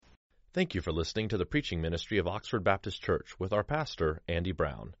Thank you for listening to the preaching ministry of Oxford Baptist Church with our pastor, Andy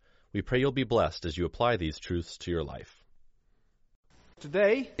Brown. We pray you'll be blessed as you apply these truths to your life.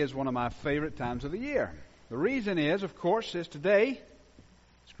 Today is one of my favorite times of the year. The reason is, of course, today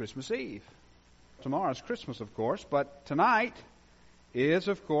is Christmas Eve. Tomorrow is Christmas, of course, but tonight is,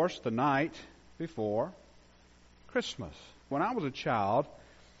 of course, the night before Christmas. When I was a child,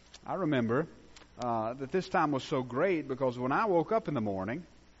 I remember that this time was so great because when I woke up in the morning,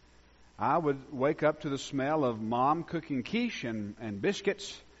 I would wake up to the smell of Mom cooking quiche and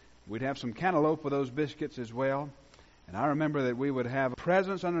biscuits. We'd have some cantaloupe with those biscuits as well. And I remember that we would have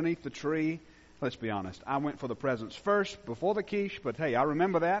presents underneath the tree. Let's be honest, I went for the presents first before the quiche, but hey, I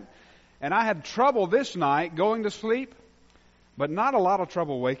remember that. And I had trouble this night going to sleep, but not a lot of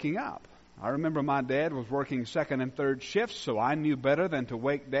trouble waking up. I remember my dad was working second and third shifts, so I knew better than to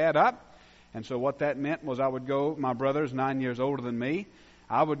wake Dad up. And so what that meant was I would go, my brother's 9 years older than me,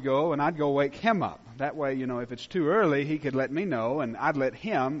 I would go and I'd go wake him up. That way, if it's too early, he could let me know, and I'd let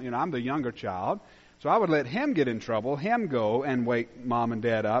him, I'm the younger child, so I would let him get in trouble, him go and wake Mom and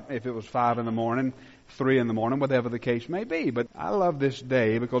Dad up if it was 5 in the morning, 3 in the morning, whatever the case may be. But I love this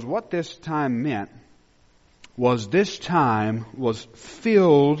day because what this time meant was this time was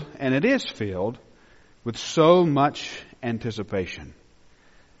filled, and it is filled, with so much anticipation.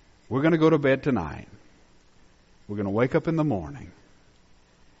 We're going to go to bed tonight. We're going to wake up in the morning.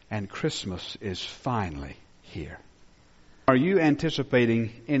 And Christmas is finally here. Are you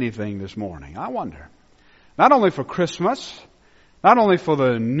anticipating anything this morning? I wonder. Not only for Christmas, not only for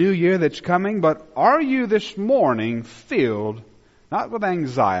the new year that's coming, but are you this morning filled, not with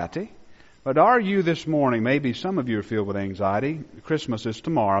anxiety, but are you this morning, maybe some of you are filled with anxiety. Christmas is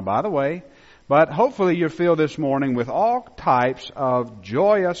tomorrow, by the way. But hopefully you're filled this morning with all types of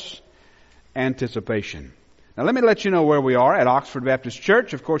joyous anticipation. Now let me let you know where we are at Oxford Baptist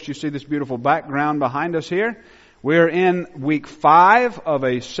Church. Of course, you see this beautiful background behind us here. We're in week 5 of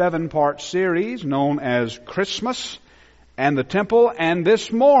a 7-part series known as Christmas and the Temple. And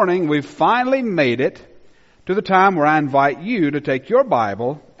this morning, we've finally made it to the time where I invite you to take your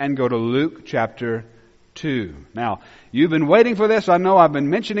Bible and go to Luke chapter 2. Now, you've been waiting for this. I know I've been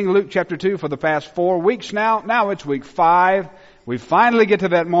mentioning Luke chapter 2 for the past 4 weeks now. Now it's week 5. We finally get to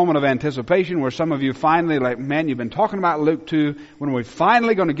that moment of anticipation where some of you finally, you've been talking about Luke 2. When we're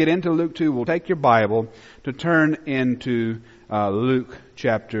finally going to get into Luke 2, we'll take your Bible to turn into Luke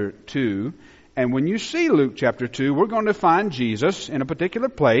chapter 2. And when you see Luke chapter 2, we're going to find Jesus in a particular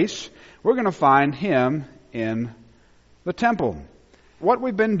place. We're going to find Him in the temple. What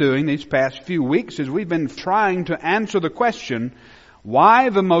we've been doing these past few weeks is we've been trying to answer the question, why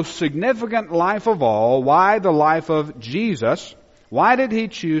the most significant life of all? Why the life of Jesus? Why did He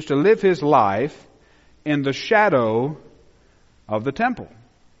choose to live His life in the shadow of the temple?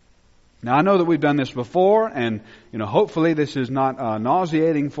 Now, I know that we've done this before, and, hopefully this is not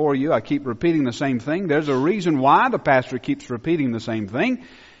nauseating for you. I keep repeating the same thing. There's a reason why the pastor keeps repeating the same thing.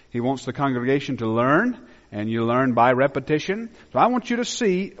 He wants the congregation to learn, and you learn by repetition. So I want you to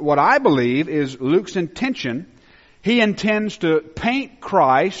see what I believe is Luke's intention. He intends to paint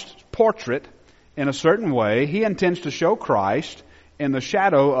Christ's portrait in a certain way. He intends to show Christ in the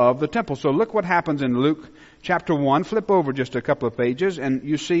shadow of the temple. So look what happens in Luke chapter 1. Flip over just a couple of pages, and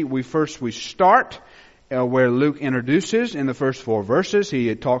you see we start where Luke introduces in the first 4 verses.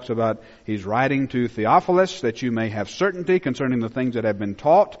 He talks about he's writing to Theophilus that you may have certainty concerning the things that have been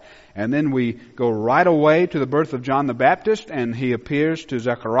taught. And then we go right away to the birth of John the Baptist, and he appears to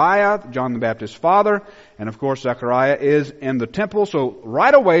Zechariah, John the Baptist's father. And of course, Zechariah is in the temple. So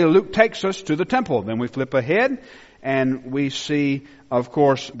right away, Luke takes us to the temple. Then we flip ahead, and we see, of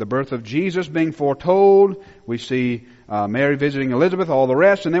course, the birth of Jesus being foretold. We see Mary visiting Elizabeth, all the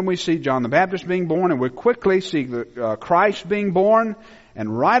rest. And then we see John the Baptist being born, and we quickly see Christ being born.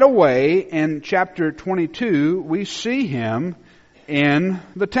 And right away in chapter 22, we see Him in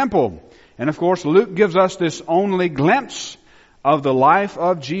the temple. And of course, Luke gives us this only glimpse of the life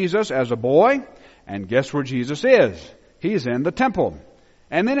of Jesus as a boy. And guess where Jesus is? He's in the temple.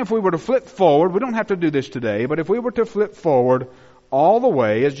 And then if we were to flip forward, we don't have to do this today, but if we were to flip forward all the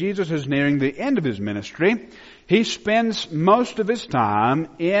way as Jesus is nearing the end of His ministry, He spends most of His time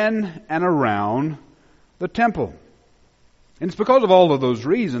in and around the temple. And it's because of all of those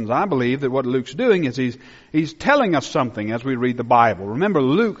reasons, I believe, that what Luke's doing is he's telling us something as we read the Bible. Remember,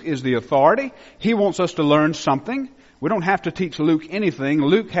 Luke is the authority. He wants us to learn something. We don't have to teach Luke anything.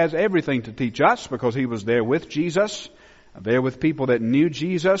 Luke has everything to teach us because he was there with Jesus, there with people that knew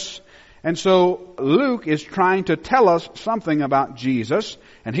Jesus. And so Luke is trying to tell us something about Jesus.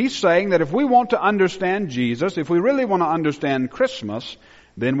 And he's saying that if we want to understand Jesus, if we really want to understand Christmas,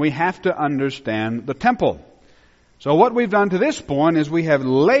 then we have to understand the temple. So what we've done to this point is we have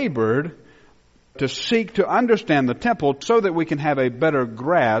labored to seek to understand the temple so that we can have a better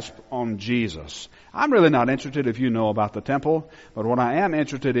grasp on Jesus. I'm really not interested if you know about the temple, but what I am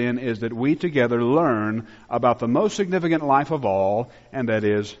interested in is that we together learn about the most significant life of all, and that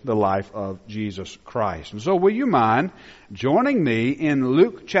is the life of Jesus Christ. And so will you mind joining me in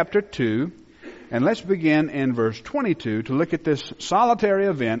Luke chapter 2, and let's begin in verse 22 to look at this solitary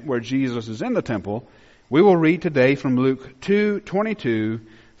event where Jesus is in the temple. We will read today from Luke 2:22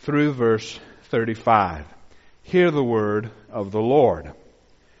 through verse 35. Hear the word of the Lord.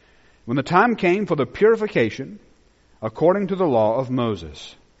 When the time came for the purification, according to the law of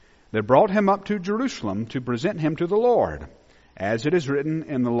Moses, they brought him up to Jerusalem to present him to the Lord, as it is written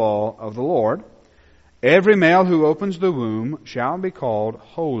in the law of the Lord, every male who opens the womb shall be called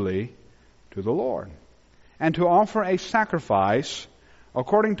holy to the Lord, and to offer a sacrifice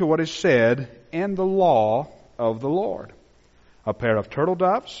according to what is said in the law of the Lord, a pair of turtle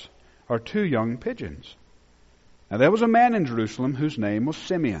doves or 2 young pigeons. Now there was a man in Jerusalem whose name was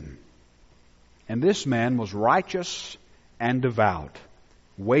Simeon. And this man was righteous and devout,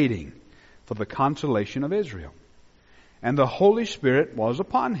 waiting for the consolation of Israel. And the Holy Spirit was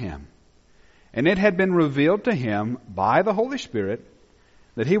upon him. And it had been revealed to him by the Holy Spirit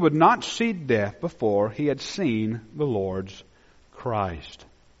that he would not see death before he had seen the Lord's Christ.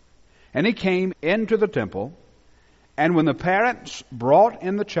 And he came into the temple, and when the parents brought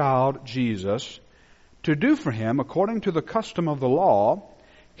in the child Jesus to do for him according to the custom of the law,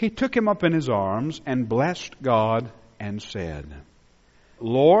 he took him up in his arms and blessed God and said,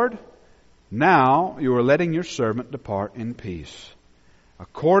 Lord, now you are letting your servant depart in peace,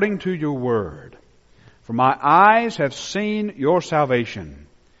 according to your word. For my eyes have seen your salvation,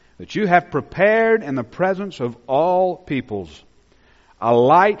 that you have prepared in the presence of all peoples, a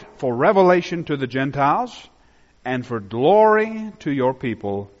light for revelation to the Gentiles, and for glory to your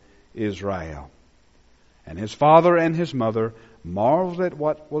people Israel. And his father and his mother marveled at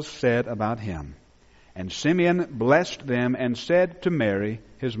what was said about him. And Simeon blessed them and said to Mary,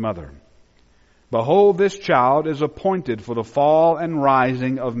 his mother, Behold, this child is appointed for the fall and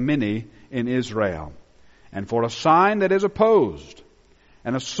rising of many in Israel, and for a sign that is opposed,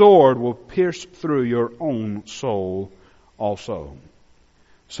 and a sword will pierce through your own soul also,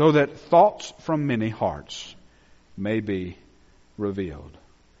 so that thoughts from many hearts may be revealed.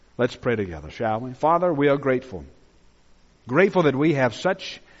 Let's pray together, shall we? Father, we are grateful. Grateful that we have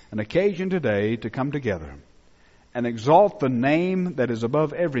such an occasion today to come together and exalt the name that is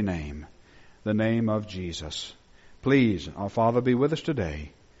above every name, the name of Jesus. Please, our Father, be with us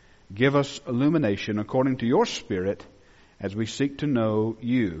today. Give us illumination according to your Spirit as we seek to know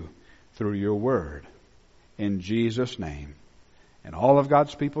you through your word. In Jesus' name. And all of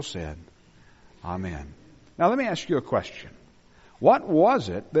God's people said, Amen. Now let me ask you a question. What was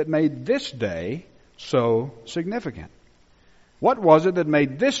it that made this day so significant? What was it that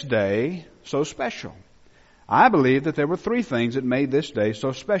made this day so special? I believe that there were 3 things that made this day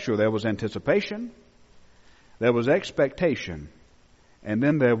so special. There was anticipation, there was expectation, and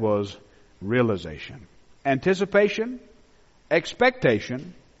then there was realization. Anticipation,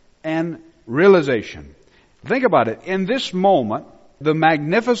 expectation, and realization. Think about it. In this moment, the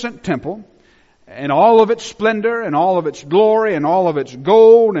magnificent temple, and all of its splendor, and all of its glory, and all of its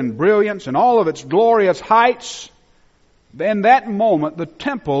gold and brilliance, and all of its glorious heights, in that moment the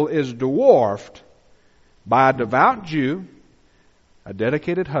temple is dwarfed by a devout Jew, a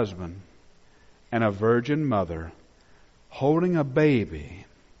dedicated husband, and a virgin mother holding a baby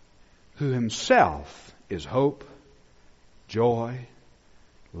who himself is hope, joy,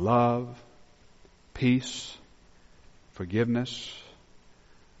 love, peace, forgiveness,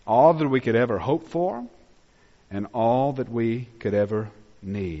 all that we could ever hope for, and all that we could ever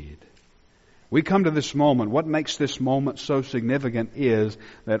need. We come to this moment. What makes this moment so significant is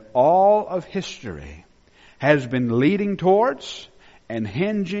that all of history has been leading towards and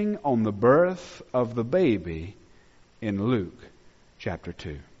hinging on the birth of the baby in Luke chapter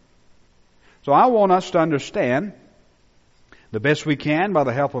 2. So I want us to understand the best we can by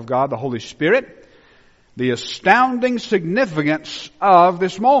the help of God, the Holy Spirit, the astounding significance of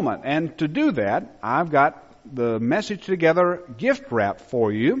this moment. And to do that, I've got the Message Together gift wrap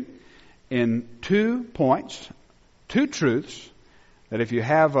for you in 2 points, 2 truths, that if you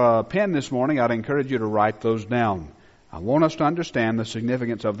have a pen this morning, I'd encourage you to write those down. I want us to understand the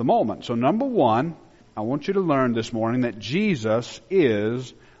significance of the moment. So number 1, I want you to learn this morning that Jesus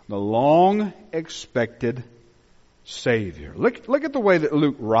is the long-expected Savior. Look at the way that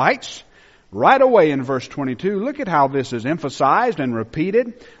Luke writes. right away in verse 22. Look at how this is emphasized and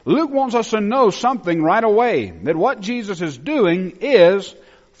repeated. Luke wants us to know something right away, that what Jesus is doing is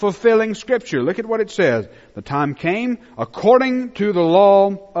fulfilling Scripture. Look at what it says. The time came according to the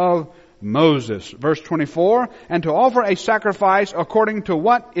law of Moses. Verse 24, and to offer a sacrifice according to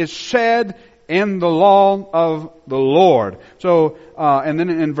what is said in the law of the Lord. So, and then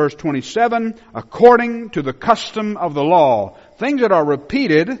in verse 27, according to the custom of the law. Things that are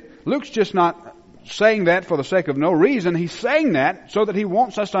repeated. Luke's just not saying that for the sake of no reason. He's saying that so that he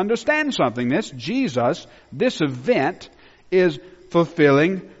wants us to understand something. This Jesus, this event, is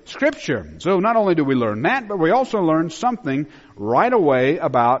fulfilling Scripture. So not only do we learn that, but we also learn something right away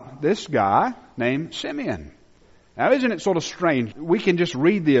about this guy named Simeon. Now, isn't it sort of strange? We can just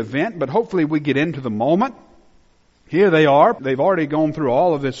read the event, but hopefully we get into the moment. Here they are. They've already gone through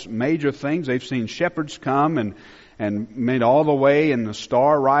all of this major things. They've seen shepherds come and made all the way, and the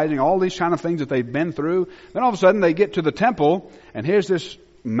star rising, all these kind of things that they've been through. Then all of a sudden they get to the temple, and here's this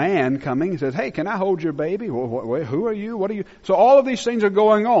man coming. He says, hey, can I hold your baby? Who are you? What are you? So all of these things are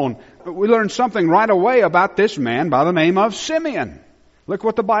going on. We learn something right away about this man by the name of Simeon. Look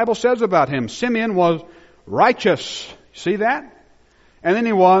what the Bible says about him. Simeon was righteous. See that? And then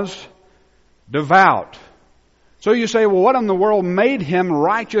he was devout. So you say, well, what in the world made him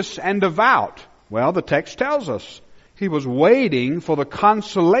righteous and devout? Well, the text tells us he was waiting for the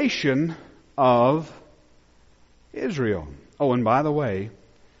consolation of Israel. Oh, and by the way,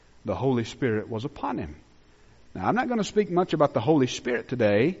 the Holy Spirit was upon him. Now, I'm not going to speak much about the Holy Spirit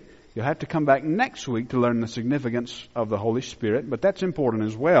today. You'll have to come back next week to learn the significance of the Holy Spirit, but that's important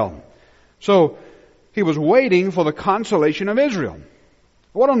as well. So, he was waiting for the consolation of Israel.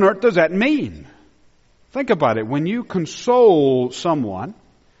 What on earth does that mean? Think about it. When you console someone,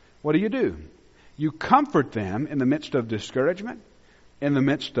 what do? You comfort them in the midst of discouragement, in the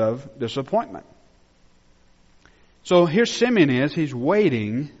midst of disappointment. So here Simeon is, he's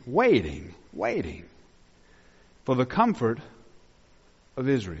waiting for the comfort of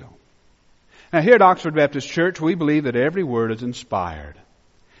Israel. Now here at Oxford Baptist Church, we believe that every word is inspired.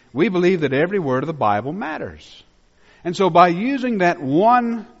 We believe that every word of the Bible matters. And so by using that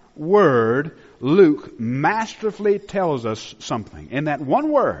one word, Luke masterfully tells us something. In that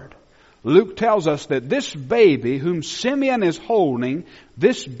one word, Luke tells us that this baby whom Simeon is holding,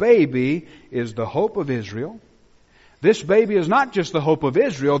 this baby is the hope of Israel. This baby is not just the hope of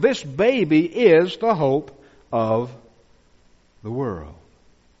Israel. This baby is the hope of the world.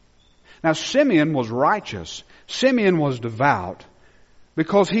 Now, Simeon was righteous. Simeon was devout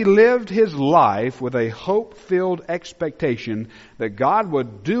because he lived his life with a hope-filled expectation that God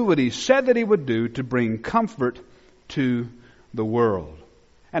would do what He said that He would do to bring comfort to the world.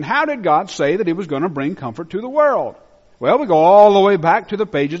 And how did God say that He was going to bring comfort to the world? Well, we go all the way back to the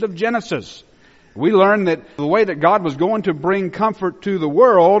pages of Genesis. We learn that the way that God was going to bring comfort to the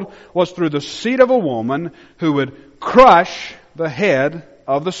world was through the seed of a woman who would crush the head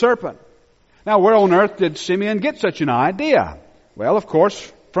of the serpent. Now, where on earth did Simeon get such an idea? Well, of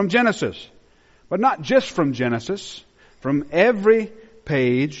course, from Genesis. But not just from Genesis, from every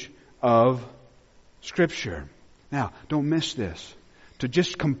page of Scripture. Now, don't miss this. To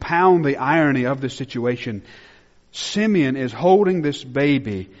just compound the irony of the situation, Simeon is holding this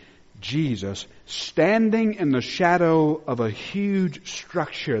baby, Jesus, standing in the shadow of a huge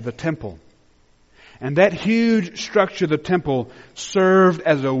structure, the temple. And that huge structure, the temple, served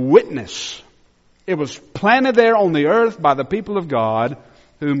as a witness. It was planted there on the earth by the people of God,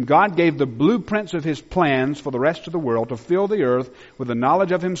 whom God gave the blueprints of His plans for the rest of the world to fill the earth with the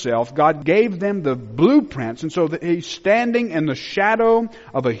knowledge of Himself. God gave them the blueprints, and so that He's standing in the shadow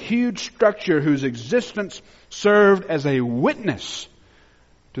of a huge structure whose existence served as a witness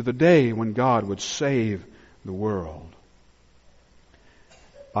to the day when God would save the world.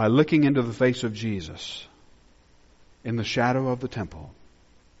 By looking into the face of Jesus in the shadow of the temple,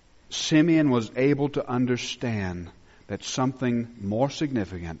 Simeon was able to understand that something more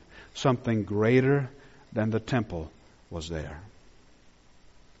significant, something greater than the temple was there.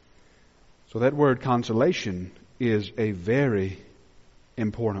 So that word consolation is a very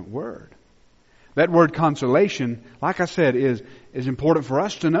important word. That word consolation, like I said, is important for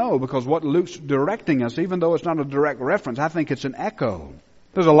us to know, because what Luke's directing us, even though it's not a direct reference, I think it's an echo.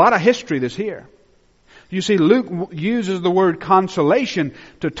 There's a lot of history that's here. You see, Luke uses the word consolation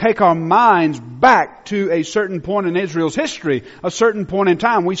to take our minds back to a certain point in Israel's history, a certain point in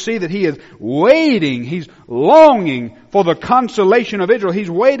time. We see that he is waiting, he's longing for the consolation of Israel. He's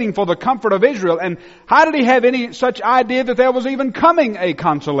waiting for the comfort of Israel. And how did he have any such idea that there was even coming a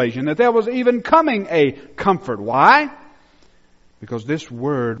consolation, that there was even coming a comfort? Why? Because this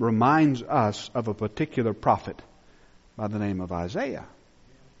word reminds us of a particular prophet by the name of Isaiah.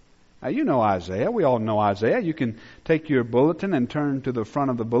 Now, you know Isaiah. We all know Isaiah. You can take your bulletin and turn to the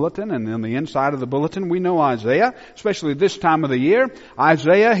front of the bulletin, and on the inside of the bulletin, we know Isaiah, especially this time of the year.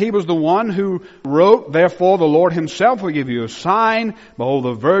 Isaiah, he was the one who wrote, "Therefore the Lord himself will give you a sign. Behold,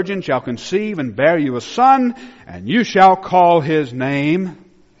 the virgin shall conceive and bear you a son, and you shall call his name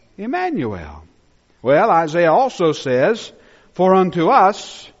Emmanuel." Well, Isaiah also says, "For unto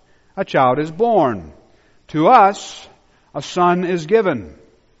us a child is born, to us a son is given,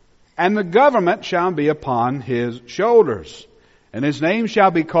 and the government shall be upon his shoulders. And his name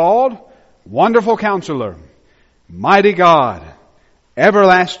shall be called Wonderful Counselor, Mighty God,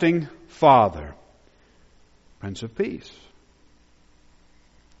 Everlasting Father, Prince of Peace."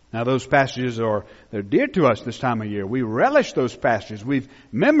 Now those passages they're dear to us this time of year. We relish those passages. We've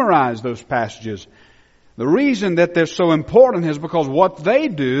memorized those passages. The reason that they're so important is because what they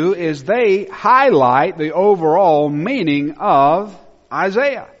do is they highlight the overall meaning of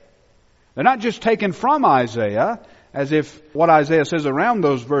Isaiah. They're not just taken from Isaiah, as if what Isaiah says around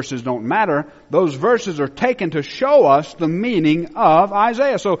those verses don't matter. Those verses are taken to show us the meaning of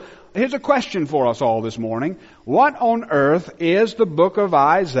Isaiah. So here's a question for us all this morning. What on earth is the book of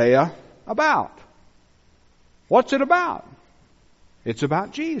Isaiah about? What's it about? It's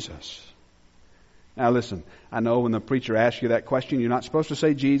about Jesus. Now listen, I know when the preacher asks you that question, you're not supposed to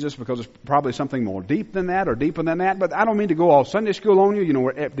say Jesus because it's probably something more deep than that or deeper than that. But I don't mean to go all Sunday school on you,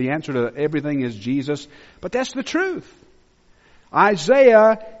 where the answer to everything is Jesus. But that's the truth.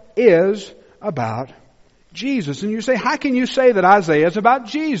 Isaiah is about Jesus. And you say, how can you say that Isaiah is about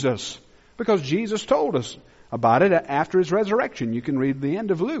Jesus? Because Jesus told us about it after His resurrection. You can read the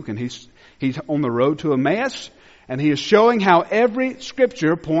end of Luke, and he's on the road to Emmaus, and he is showing how every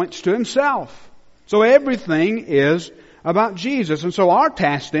Scripture points to Himself. So everything is about Jesus. And so our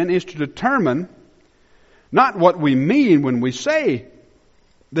task then is to determine not what we mean when we say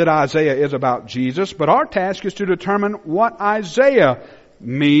that Isaiah is about Jesus, but our task is to determine what Isaiah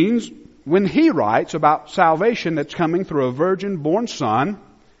means when he writes about salvation that's coming through a virgin-born son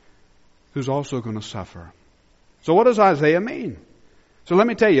who's also going to suffer. So what does Isaiah mean? So let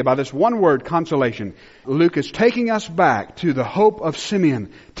me tell you, by this one word, consolation, Luke is taking us back to the hope of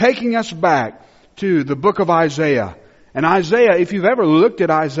Simeon, taking us back to the book of Isaiah. And Isaiah, if you've ever looked at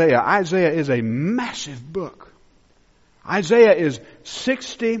Isaiah, Isaiah is a massive book. Isaiah is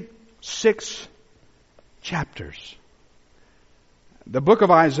 66 chapters. The book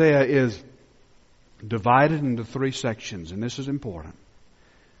of Isaiah is divided into 3 sections, and this is important.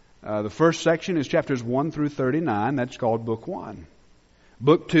 The first section is chapters 1 through 39. That's called Book 1.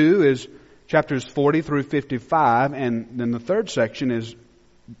 Book 2 is chapters 40 through 55, and then the third section is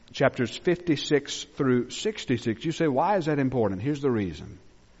chapters 56 through 66. You say, why is that important? Here's the reason.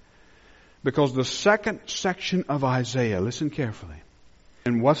 Because the second section of Isaiah, listen carefully.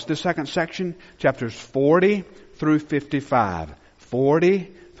 And what's the second section? Chapters 40 through 55.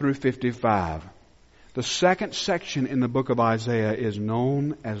 40 through 55. The second section in the book of Isaiah is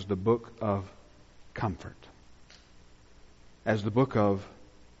known as the book of comfort. As the book of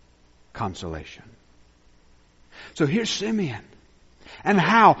consolation. So here's Simeon. And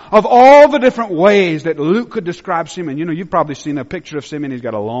how, of all the different ways that Luke could describe Simeon, you've probably seen a picture of Simeon. He's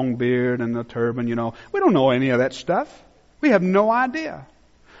got a long beard and a turban, We don't know any of that stuff. We have no idea.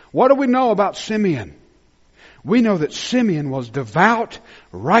 What do we know about Simeon? We know that Simeon was devout,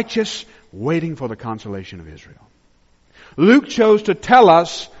 righteous, waiting for the consolation of Israel. Luke chose to tell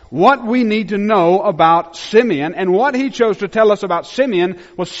us what we need to know about Simeon, and what he chose to tell us about Simeon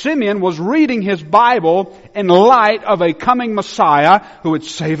was reading his Bible in light of a coming Messiah who would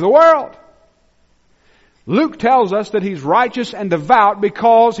save the world. Luke tells us that he's righteous and devout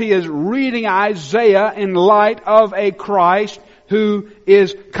because he is reading Isaiah in light of a Christ who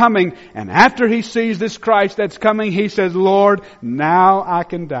is coming. And after he sees this Christ that's coming, he says, Lord, now I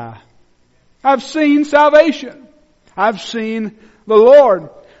can die. I've seen salvation. I've seen the Lord.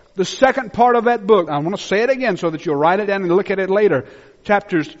 The second part of that book, I want to say it again so that you'll write it down and look at it later.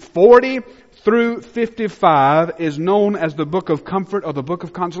 Chapters 40 through 55 is known as the book of comfort or the book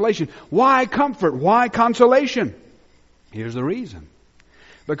of consolation. Why comfort? Why consolation? Here's the reason.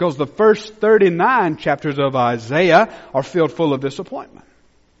 Because the first 39 chapters of Isaiah are filled full of disappointment.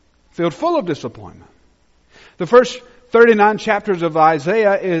 Filled full of disappointment. The first 39 chapters of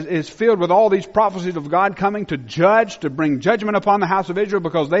Isaiah is filled with all these prophecies of God coming to judge, to bring judgment upon the house of Israel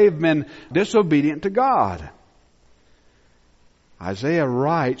because they've been disobedient to God. Isaiah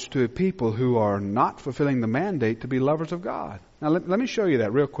writes to a people who are not fulfilling the mandate to be lovers of God. Now let me show you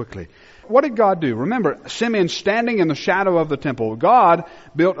that real quickly. What did God do? Remember, Simeon standing in the shadow of the temple. God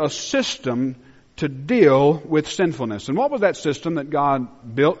built a system to deal with sinfulness. And what was that system that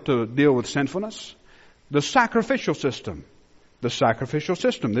God built to deal with sinfulness? The sacrificial system. The sacrificial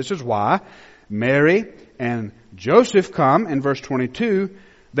system. This is why Mary and Joseph come in verse 22.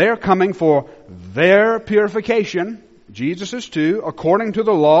 They're coming for their purification. Jesus is too, according to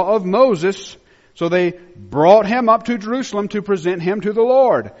the law of Moses. So they brought him up to Jerusalem to present him to the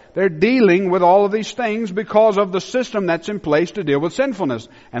Lord. They're dealing with all of these things because of the system that's in place to deal with sinfulness.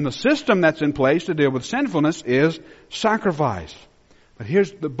 And the system that's in place to deal with sinfulness is sacrifice. But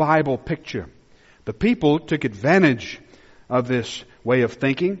here's the Bible picture. The people took advantage of this way of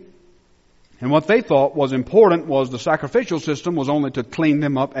thinking. And what they thought was important was the sacrificial system was only to clean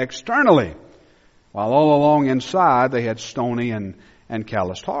them up externally, while all along inside they had stony and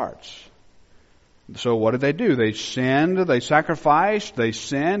calloused hearts. So what did they do? They sinned, they sacrificed, they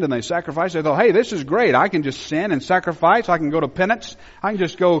sinned and they sacrificed. They thought, hey, this is great. I can just sin and sacrifice. I can go to penance. I can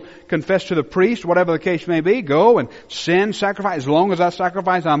just go confess to the priest, whatever the case may be. Go and sin, sacrifice. As long as I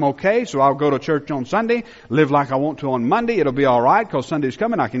sacrifice, I'm okay. So I'll go to church on Sunday, live like I want to on Monday. It'll be all right because Sunday's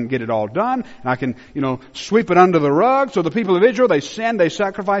coming. I can get it all done. And I can, sweep it under the rug. So the people of Israel, they sinned, they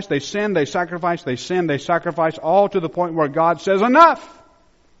sacrificed, they sinned, they sacrificed, they sinned, they sacrificed, all to the point where God says, enough.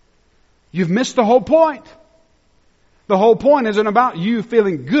 You've missed the whole point. The whole point isn't about you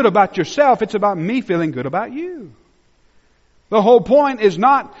feeling good about yourself. It's about me feeling good about you. The whole point is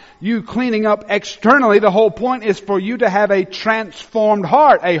not you cleaning up externally. The whole point is for you to have a transformed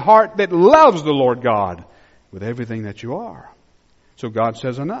heart, a heart that loves the Lord God with everything that you are. So God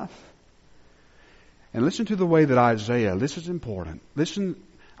says enough. And listen to the way that Isaiah, this is important. Listen,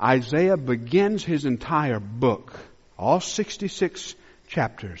 Isaiah begins his entire book, all 66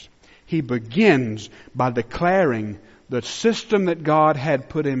 chapters. He begins by declaring the system that God had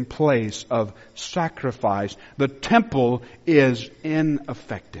put in place of sacrifice. The temple is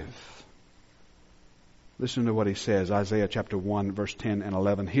ineffective. Listen to what he says, Isaiah chapter 1, verse 10 and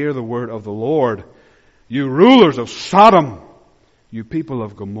 11. Hear the word of the Lord, you rulers of Sodom, you people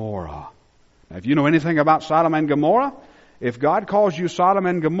of Gomorrah. Now, if you know anything about Sodom and Gomorrah, if God calls you Sodom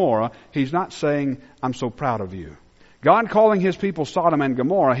and Gomorrah, He's not saying, I'm so proud of you. God calling His people Sodom and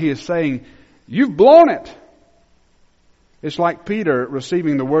Gomorrah, He is saying, you've blown it. It's like Peter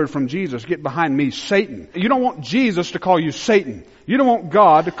receiving the word from Jesus, get behind me, Satan. You don't want Jesus to call you Satan. You don't want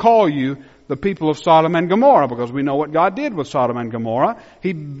God to call you the people of Sodom and Gomorrah, because we know what God did with Sodom and Gomorrah.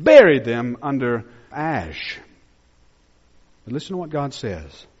 He buried them under ash. But listen to what God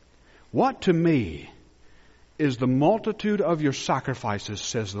says. What to me is the multitude of your sacrifices,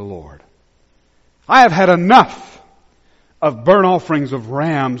 says the Lord. I have had enough of burnt offerings of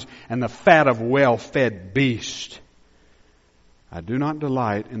rams and the fat of well-fed beasts. I do not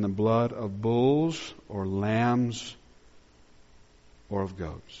delight in the blood of bulls or lambs or of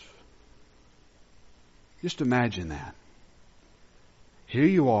goats. Just imagine that. Here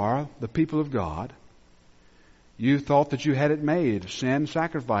you are, the people of God. You thought that you had it made. Sin,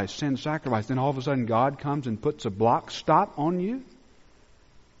 sacrifice, sin, sacrifice. Then all of a sudden God comes and puts a block stop on you.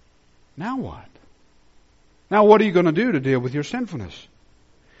 Now what? Now what are you going to do to deal with your sinfulness?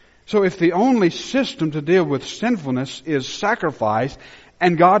 So if the only system to deal with sinfulness is sacrifice,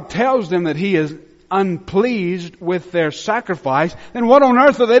 and God tells them that He is unpleased with their sacrifice, then what on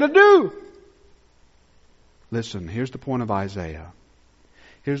earth are they to do? Listen, here's the point of Isaiah.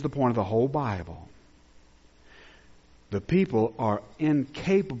 Here's the point of the whole Bible. The people are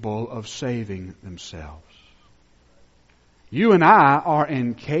incapable of saving themselves. You and I are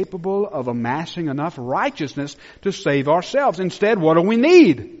incapable of amassing enough righteousness to save ourselves. Instead, what do we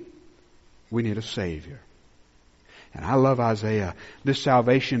need? We need a Savior. And I love Isaiah. This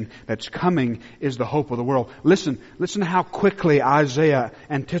salvation that's coming is the hope of the world. Listen how quickly Isaiah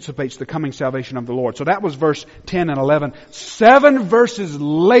anticipates the coming salvation of the Lord. So that was verse 10 and 11. 7 verses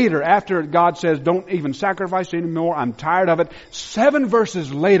later, after God says, don't even sacrifice anymore, I'm tired of it. 7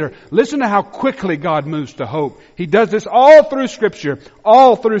 verses later, listen to how quickly God moves to hope. He does this all through Scripture.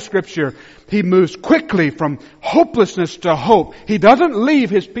 All through Scripture. He moves quickly from hopelessness to hope. He doesn't leave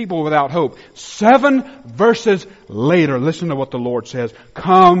His people without hope. 7 verses later, listen to what the Lord says.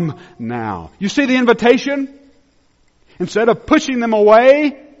 Come now. You see the invitation? Instead of pushing them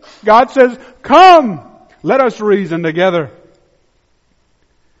away, God says, come, let us reason together.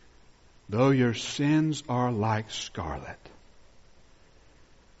 Though your sins are like scarlet,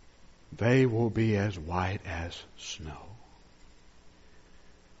 they will be as white as snow.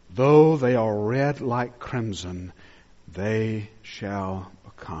 Though they are red like crimson, they shall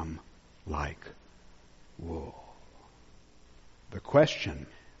become like wool. The question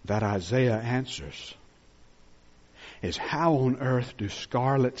that Isaiah answers is, how on earth do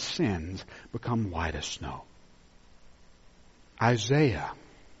scarlet sins become white as snow? Isaiah,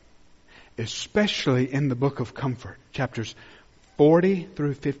 especially in the book of comfort, chapters 40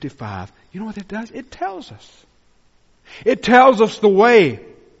 through 55, you know what it does? It tells us. It tells us the way.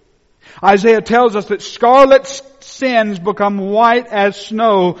 Isaiah tells us that scarlet sins become white as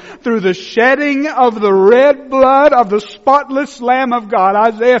snow through the shedding of the red blood of the spotless Lamb of God.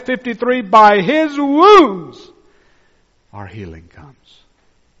 Isaiah 53, by His wounds our healing comes.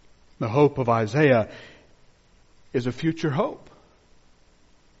 The hope of Isaiah is a future hope.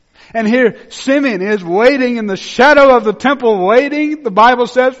 And here Simeon is waiting in the shadow of the temple, waiting, the Bible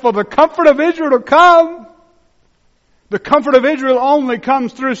says, for the comfort of Israel to come. The comfort of Israel only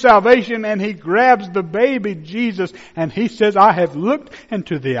comes through salvation, and he grabs the baby Jesus and he says, I have looked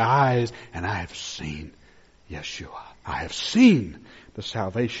into the eyes and I have seen Yeshua. I have seen the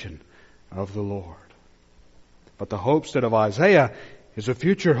salvation of the Lord. But the hopestead of Isaiah is a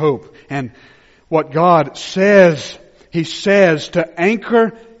future hope. And what God says, He says to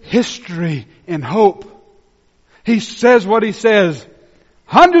anchor history in hope. He says what He says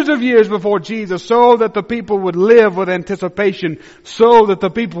hundreds of years before Jesus, so that the people would live with anticipation, so that the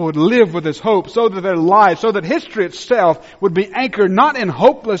people would live with this hope, so that their lives, so that history itself would be anchored not in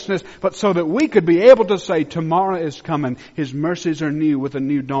hopelessness, but so that we could be able to say, tomorrow is coming. His mercies are new with a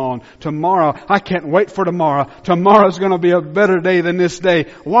new dawn. Tomorrow, I can't wait for tomorrow. Tomorrow's going to be a better day than this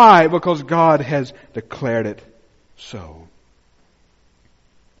day. Why? Because God has declared it so.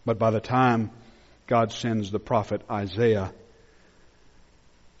 But by the time God sends the prophet Isaiah,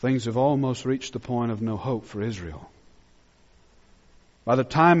 things have almost reached the point of no hope for Israel. By the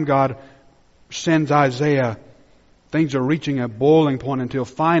time God sends Isaiah, things are reaching a boiling point until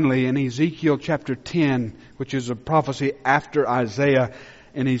finally in Ezekiel chapter 10, which is a prophecy after Isaiah,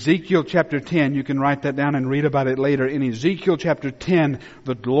 in Ezekiel chapter 10, you can write that down and read about it later. In Ezekiel chapter 10,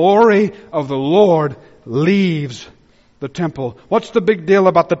 the glory of the Lord leaves the temple. What's the big deal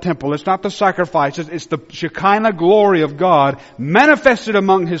about the temple? It's not the sacrifices. It's the Shekinah glory of God manifested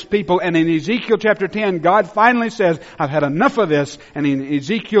among His people. And in Ezekiel chapter 10, God finally says, I've had enough of this. And in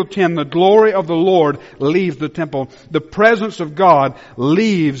Ezekiel 10, the glory of the Lord leaves the temple. The presence of God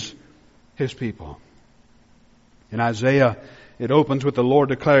leaves His people. In Isaiah, it opens with the Lord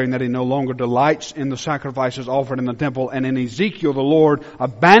declaring that He no longer delights in the sacrifices offered in the temple. And in Ezekiel, the Lord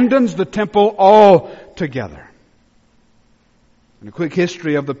abandons the temple altogether. In a quick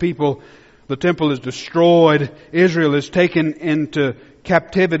history of the people, the temple is destroyed. Israel is taken into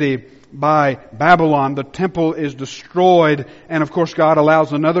captivity by Babylon. The temple is destroyed. And of course God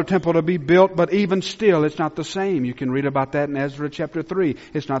allows another temple to be built. But even still, it's not the same. You can read about that in Ezra chapter 3.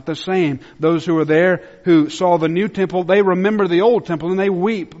 It's not the same. Those who were there who saw the new temple, they remember the old temple and they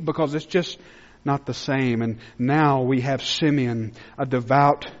weep because it's just not the same. And now we have Simeon, a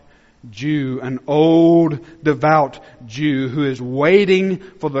devout Jew, an old devout Jew who is waiting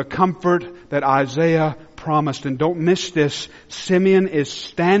for the comfort that Isaiah promised. And don't miss this. Simeon is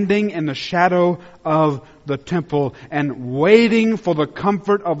standing in the shadow of the temple and waiting for the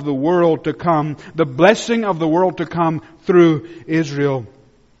comfort of the world to come, the blessing of the world to come through Israel.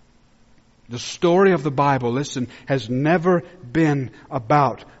 The story of the Bible, listen, has never been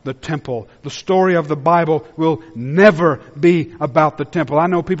about the temple. The story of the Bible will never be about the temple. I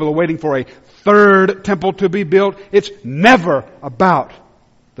know people are waiting for a third temple to be built. It's never about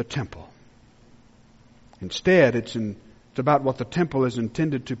the temple. Instead, it's about what the temple is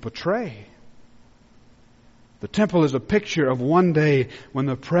intended to portray. The temple is a picture of one day when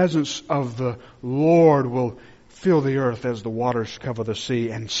the presence of the Lord will fill the earth as the waters cover the sea.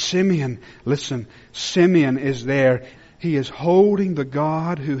 And Simeon, listen, Simeon is there. He is holding the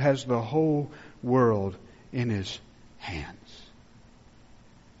God who has the whole world in His hands.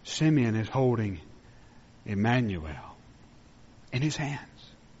 Simeon is holding Emmanuel in his hands.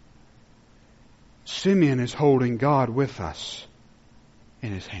 Simeon is holding God with us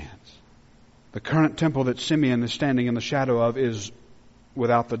in his hands. The current temple that Simeon is standing in the shadow of is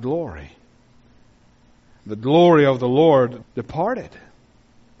without the glory. The glory of the Lord departed.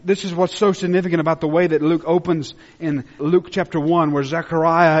 This is what's so significant about the way that Luke opens in Luke chapter 1, where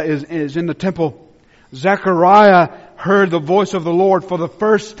Zechariah is in the temple. Zechariah heard the voice of the Lord for the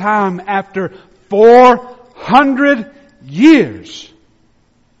first time after 400 years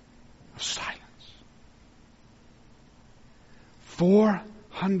of silence.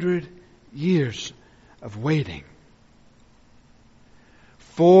 400 years of waiting.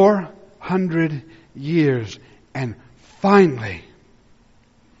 400 years and finally,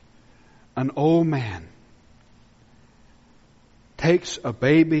 an old man takes a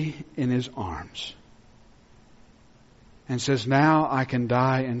baby in his arms and says, now I can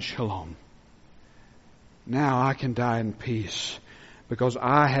die in shalom. Now I can die in peace because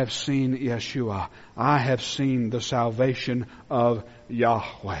I have seen Yeshua. I have seen the salvation of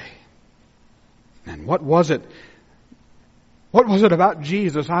Yahweh. And what was it? What was it about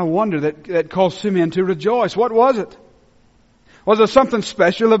Jesus, I wonder, that caused Simeon to rejoice? What was it? Was there something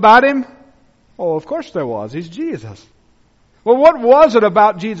special about Him? Oh, of course there was. He's Jesus. Well, what was it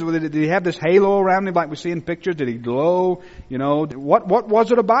about Jesus? Did He have this halo around Him like we see in pictures? Did He glow? You know, what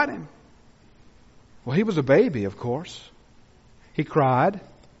was it about Him? Well, He was a baby, of course. He cried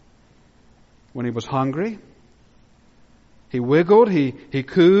when He was hungry. He wiggled. He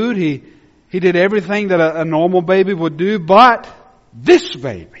cooed. He did everything that a normal baby would do. But this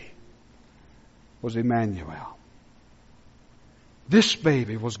baby was Emmanuel. This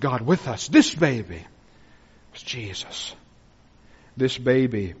baby was God with us. This baby was Jesus. This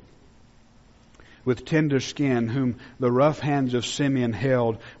baby with tender skin, whom the rough hands of Simeon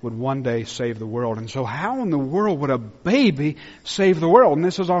held, would one day save the world. And so how in the world would a baby save the world? And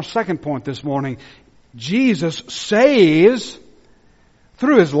this is our second point this morning. Jesus saves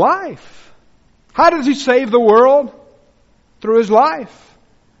through His life. How does He save the world? Through His life.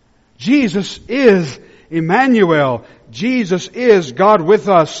 Jesus is Emmanuel. Jesus is God with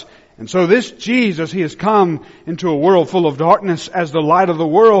us. And so this Jesus, He has come into a world full of darkness as the light of the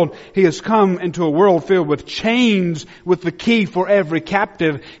world. He has come into a world filled with chains, with the key for every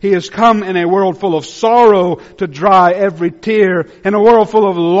captive. He has come in a world full of sorrow to dry every tear. In a world full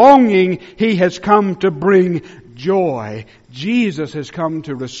of longing, He has come to bring joy. Jesus has come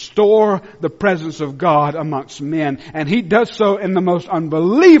to restore the presence of God amongst men. And He does so in the most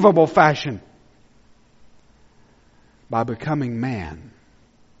unbelievable fashion. By becoming man.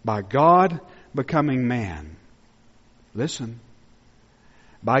 By God becoming man. Listen.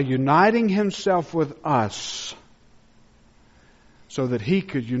 By uniting Himself with us so that He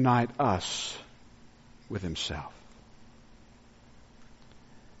could unite us with Himself.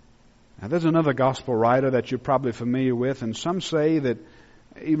 Now there's another gospel writer that you're probably familiar with, and some say that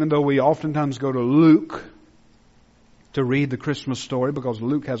even though we oftentimes go to Luke to read the Christmas story, because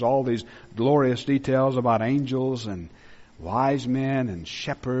Luke has all these glorious details about angels and wise men and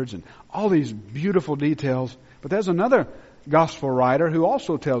shepherds and all these beautiful details. But there's another gospel writer who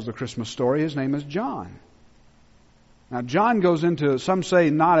also tells the Christmas story. His name is John. Now John goes into, some say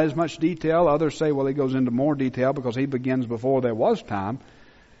not as much detail. Others say, well, he goes into more detail because he begins before there was time.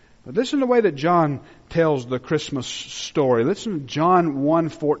 But listen to the way that John tells the Christmas story. Listen to John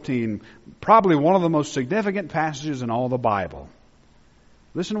 1:14, probably one of the most significant passages in all the Bible.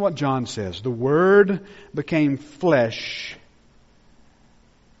 Listen to what John says. The Word became flesh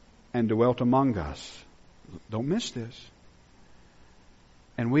and dwelt among us. Don't miss this.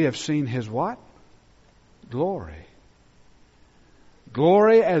 And we have seen His what? Glory.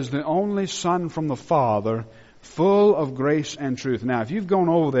 Glory as the only Son from the Father, full of grace and truth. Now, if you've gone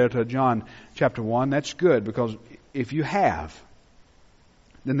over there to John chapter 1, that's good, because if you have,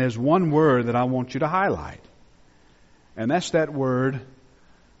 then there's one word that I want you to highlight. And that's that word,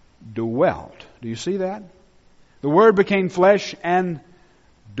 dwelt. Do you see that? The Word became flesh and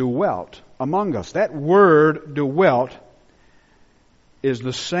dwelt among us. That word, dwelt, is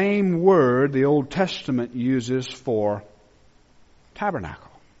the same word the Old Testament uses for tabernacle.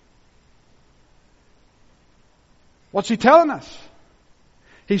 What's He telling us?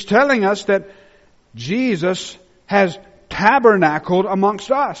 He's telling us that Jesus has tabernacled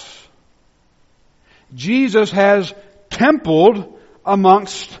amongst us. Jesus has templed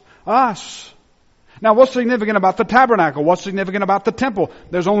amongst us. Now, what's significant about the tabernacle? What's significant about the temple?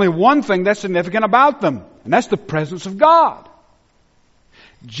 There's only one thing that's significant about them, and that's the presence of God.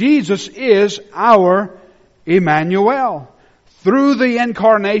 Jesus is our Emmanuel. Through the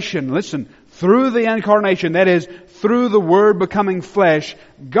incarnation, listen, through the incarnation, that is, through the Word becoming flesh,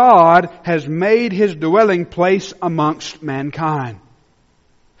 God has made His dwelling place amongst mankind.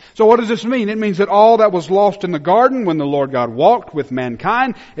 So what does this mean? It means that all that was lost in the garden when the Lord God walked with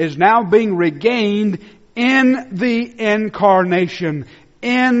mankind is now being regained in the incarnation.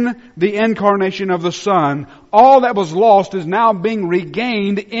 In the incarnation of the Son. All that was lost is now being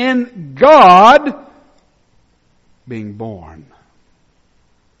regained in God being born.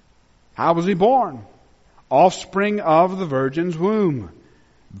 How was He born? Offspring of the Virgin's womb.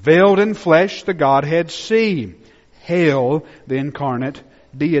 Veiled in flesh, the Godhead see. Hail the incarnate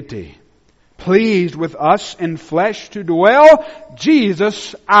deity. Pleased with us in flesh to dwell,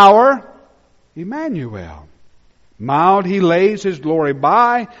 Jesus our Emmanuel. Mild He lays His glory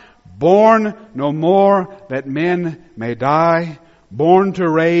by, born no more that men may die, born to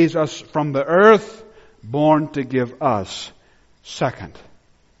raise us from the earth, born to give us second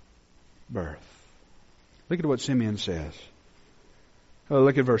birth. Look at what Simeon says.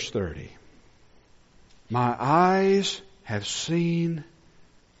 Look at verse 30. My eyes have seen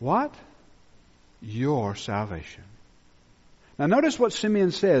what? Your salvation. Now notice what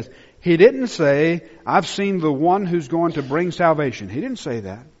Simeon says. He didn't say, I've seen the one who's going to bring salvation. He didn't say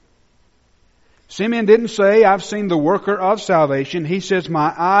that. Simeon didn't say, I've seen the worker of salvation. He says,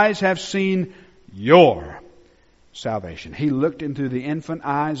 my eyes have seen your salvation. He looked into the infant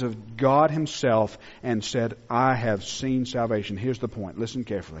eyes of God Himself and said, I have seen salvation. Here's the point. Listen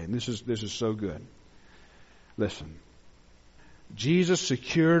carefully. And this is so good. Listen. Jesus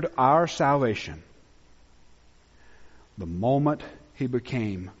secured our salvation the moment He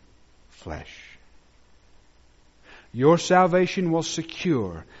became flesh. Your salvation was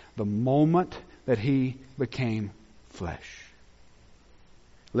secure the moment that He became flesh.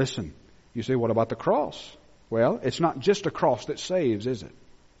 Listen, you say, what about the cross? Well, it's not just a cross that saves, is it?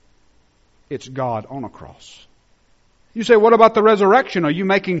 It's God on a cross. You say, what about the resurrection? Are you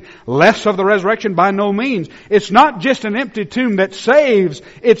making less of the resurrection? By no means. It's not just an empty tomb that saves.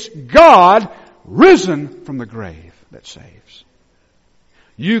 It's God risen from the grave that saves.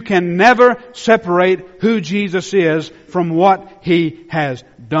 You can never separate who Jesus is from what He has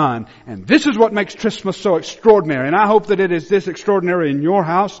done. And this is what makes Christmas so extraordinary. And I hope that it is this extraordinary in your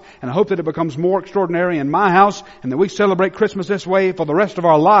house. And I hope that it becomes more extraordinary in my house. And that we celebrate Christmas this way for the rest of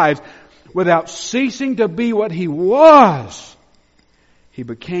our lives. Without ceasing to be what He was, He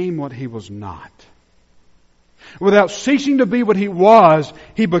became what He was not. Without ceasing to be what He was,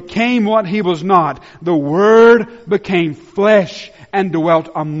 He became what He was not. The Word became flesh and dwelt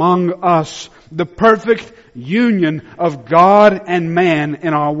among us. The perfect union of God and man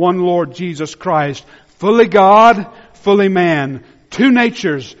in our one Lord Jesus Christ. Fully God, fully man. Two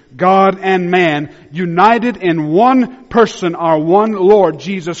natures, God and man, united in one person, our one Lord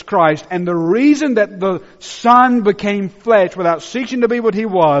Jesus Christ. And the reason that the Son became flesh without ceasing to be what He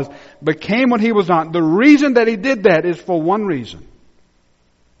was, became what He was not, the reason that He did that is for one reason.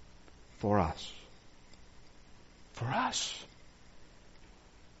 For us. For us.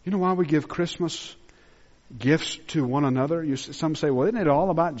 You know why we give Christmas gifts to one another? Some say, well, isn't it all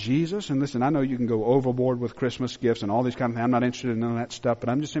about Jesus? And listen, I know you can go overboard with Christmas gifts and all these kind of things. I'm not interested in none of that stuff, but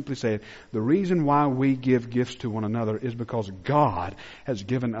I'm just simply saying the reason why we give gifts to one another is because God has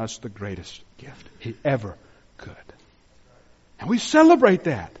given us the greatest gift He ever could. And we celebrate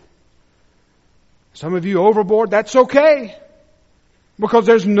that. Some of you overboard, that's okay. Because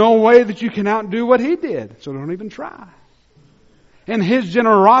there's no way that you can outdo what He did. So don't even try. In His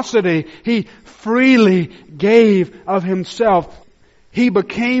generosity, He freely gave of Himself. He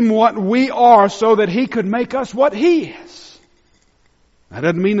became what we are so that He could make us what He is. That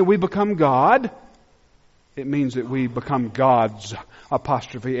doesn't mean that we become God. It means that we become God's,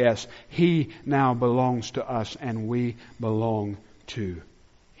 apostrophe S. He now belongs to us and we belong to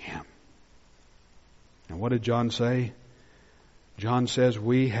Him. And what did John say? John says,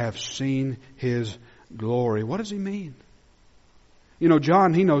 we have seen His glory. What does he mean? You know,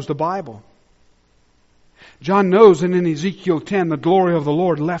 John, he knows the Bible. John knows that in Ezekiel 10, the glory of the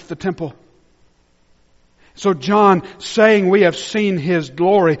Lord left the temple. So John saying we have seen His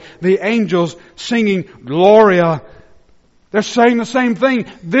glory, the angels singing Gloria, they're saying the same thing.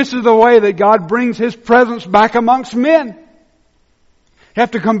 This is the way that God brings His presence back amongst men. You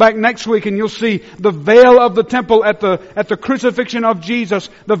have to come back next week and you'll see the veil of the temple at the crucifixion of Jesus.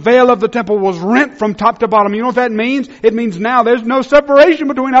 The veil of the temple was rent from top to bottom. You know what that means? It means now there's no separation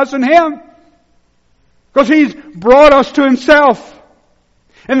between us and Him. Because He's brought us to Himself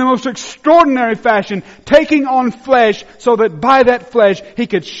in the most extraordinary fashion, taking on flesh so that by that flesh He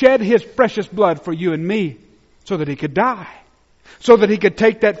could shed His precious blood for you and me so that He could die. So that He could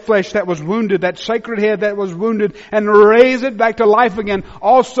take that flesh that was wounded, that sacred head that was wounded, and raise it back to life again.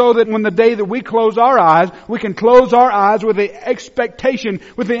 Also that when the day that we close our eyes, we can close our eyes with the expectation,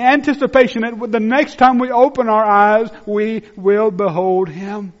 with the anticipation that the next time we open our eyes, we will behold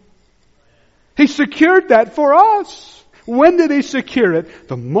Him. He secured that for us. When did He secure it?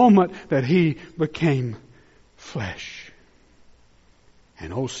 The moment that He became flesh.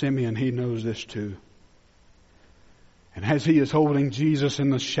 And old Simeon, he knows this too. And as he is holding Jesus in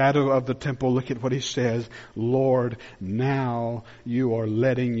the shadow of the temple, look at what he says. Lord, now you are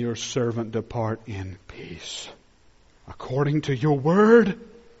letting your servant depart in peace, according to your word.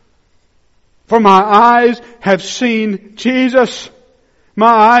 For my eyes have seen Jesus,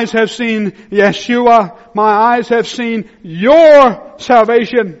 My eyes have seen Yeshua. My eyes have seen your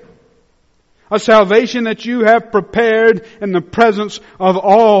salvation. A salvation that you have prepared in the presence of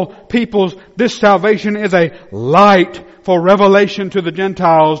all peoples. This salvation is a light for revelation to the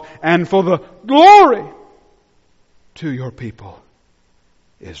Gentiles and for the glory to your people,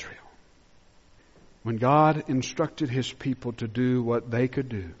 Israel. When God instructed His people to do what they could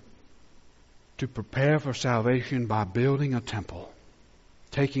do, to prepare for salvation by building a temple,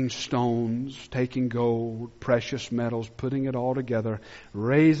 taking stones, taking gold, precious metals, putting it all together,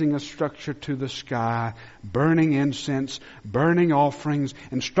 raising a structure to the sky, burning incense, burning offerings,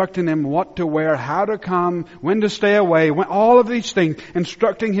 instructing them what to wear, how to come, when to stay away, all of these things,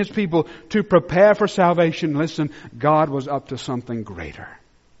 instructing His people to prepare for salvation. Listen, God was up to something greater.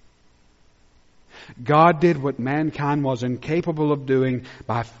 God did what mankind was incapable of doing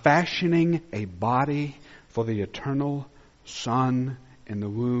by fashioning a body for the eternal Son in the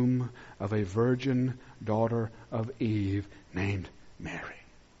womb of a virgin daughter of Eve named Mary.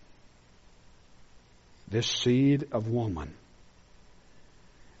 This seed of woman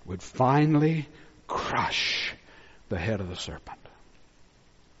would finally crush the head of the serpent.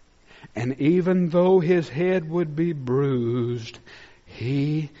 And even though his head would be bruised,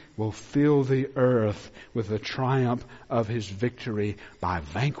 He will fill the earth with the triumph of His victory by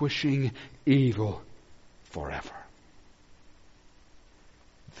vanquishing evil forever.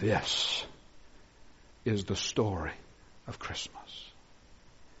 This is the story of Christmas.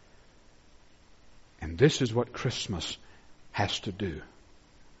 And this is what Christmas has to do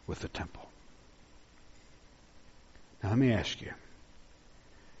with the temple. Now let me ask you,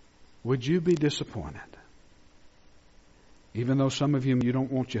 would you be disappointed? Even though some of you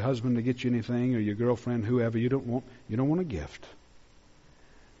don't want your husband to get you anything, or your girlfriend, whoever, you don't want a gift.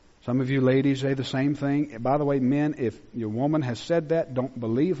 Some of you ladies say the same thing. By the way, men, if your woman has said that, don't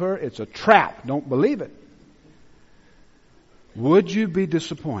believe her. It's a trap. Don't believe it. Would you be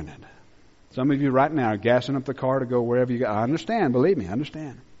disappointed? Some of you right now are gassing up the car to go wherever you go. I understand. Believe me, I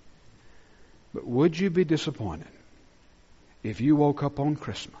understand. But would you be disappointed if you woke up on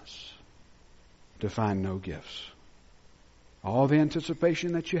Christmas to find no gifts? All the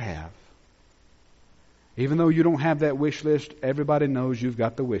anticipation that you have. Even though you don't have that wish list, everybody knows you've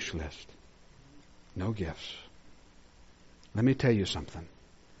got the wish list. No gifts. Let me tell you something.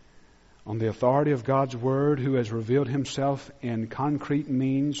 On the authority of God's Word, who has revealed Himself in concrete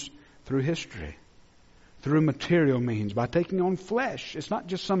means through history, through material means, by taking on flesh. It's not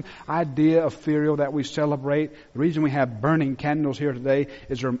just some idea ethereal that we celebrate. The reason we have burning candles here today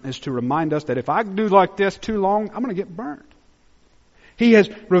is to remind us that if I do like this too long, I'm going to get burnt. He has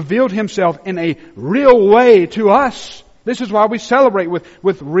revealed Himself in a real way to us. This is why we celebrate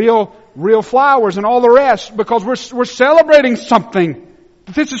with real flowers and all the rest, because we're celebrating something.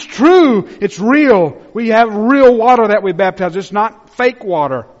 This is true. It's real. We have real water that we baptize. It's not fake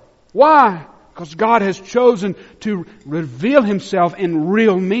water. Why? Because God has chosen to reveal Himself in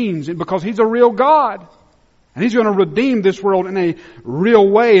real means, because He's a real God. And He's going to redeem this world in a real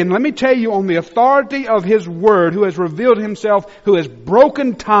way. And let me tell you, on the authority of His Word, who has revealed Himself, who has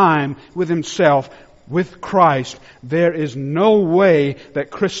broken time with Himself, with Christ, there is no way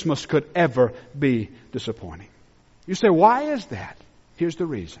that Christmas could ever be disappointing. You say, why is that? Here's the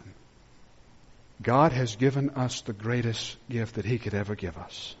reason. God has given us the greatest gift that He could ever give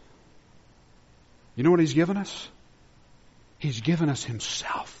us. You know what He's given us? He's given us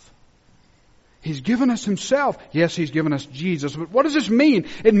Himself. He's given us Himself. Yes, He's given us Jesus. But what does this mean?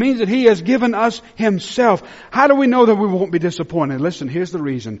 It means that He has given us Himself. How do we know that we won't be disappointed? Listen, here's the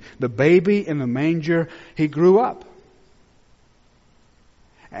reason. The baby in the manger, He grew up.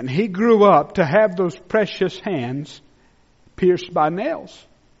 And He grew up to have those precious hands pierced by nails.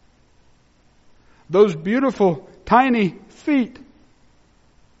 Those beautiful, tiny feet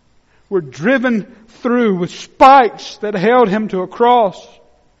were driven through with spikes that held Him to a cross.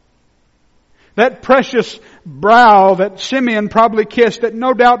 That precious brow that Simeon probably kissed, that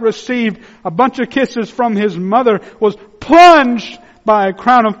no doubt received a bunch of kisses from his mother, was plunged by a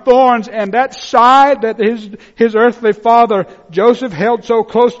crown of thorns. And that side that his earthly father Joseph held so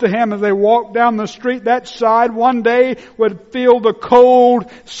close to him as they walked down the street, that side one day would feel the cold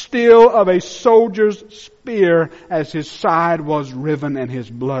steel of a soldier's spear as his side was riven and his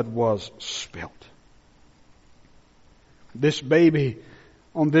blood was spilt. This baby,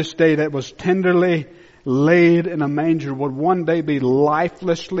 on this day that was tenderly laid in a manger, would one day be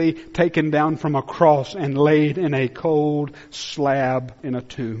lifelessly taken down from a cross and laid in a cold slab in a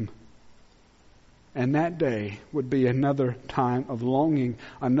tomb. And that day would be another time of longing,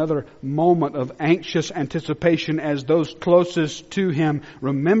 another moment of anxious anticipation as those closest to Him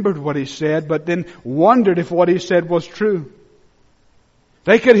remembered what He said, but then wondered if what He said was true.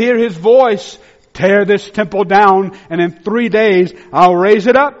 They could hear His voice, tear this temple down, and in 3 days I'll raise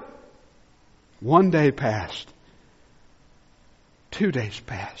it up. 1 day passed. 2 days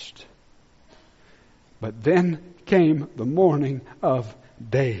passed. But then came the morning of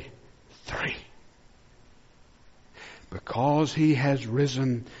day 3. Because He has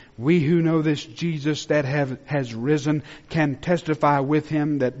risen, we who know this Jesus that has risen can testify with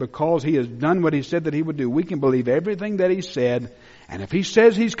Him that because He has done what He said that He would do, we can believe everything that He said. And if He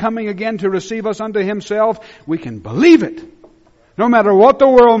says He's coming again to receive us unto Himself, we can believe it. No matter what the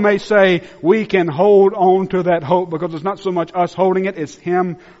world may say, we can hold on to that hope because it's not so much us holding it, it's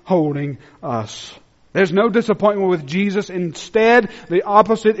Him holding us. There's no disappointment with Jesus. Instead, the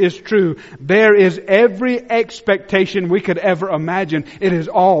opposite is true. There is every expectation we could ever imagine. It is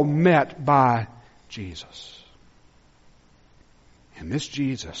all met by Jesus. And this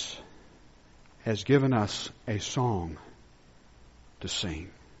Jesus has given us a song to sing.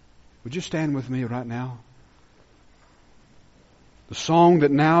 Would you stand with me right now? The song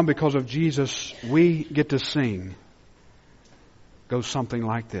that now, because of Jesus, we get to sing goes something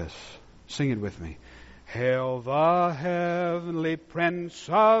like this. Sing it with me. Hail the heavenly Prince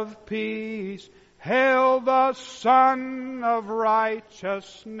of Peace. Hail the Son of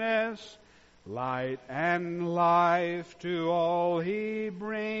Righteousness. Light and life to all He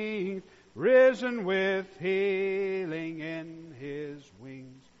brings. Risen with healing in His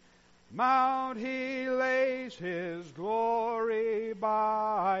wings. Mount He lays His glory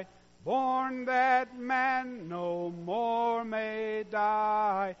by. Born that man no more may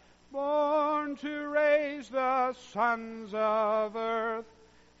die. Born to raise the sons of earth,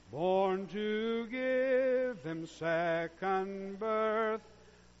 born to give them second birth.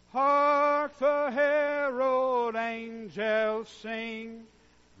 Hark the herald angels sing,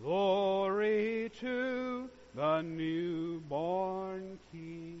 glory to the newborn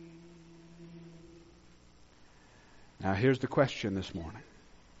King. Now here's the question this morning.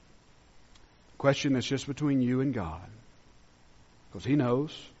 The question that's just between you and God. Because He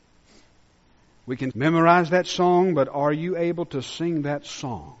knows. We can memorize that song, but are you able to sing that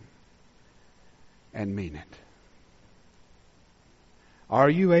song and mean it? Are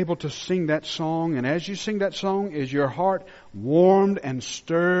you able to sing that song, and as you sing that song, is your heart warmed and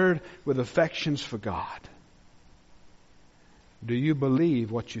stirred with affections for God? Do you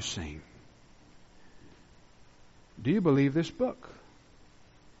believe what you sing? Do you believe this book?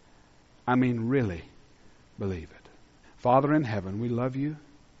 I mean, really believe it. Father in heaven, we love You.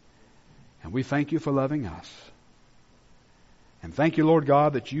 And we thank You for loving us. And thank You, Lord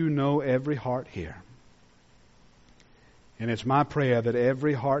God, that You know every heart here. And it's my prayer that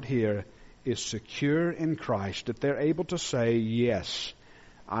every heart here is secure in Christ, that they're able to say, yes,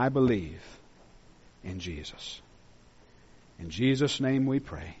 I believe in Jesus. In Jesus' name we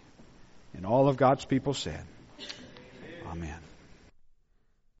pray. And all of God's people said, Amen.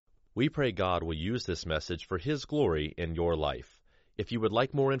 We pray God will use this message for His glory in your life. If you would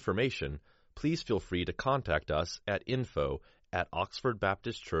like more information, please feel free to contact us at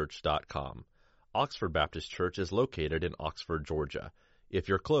info@oxfordbaptistchurch.com. Oxford Baptist Church is located in Oxford, Georgia. If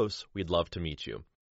you're close, we'd love to meet you.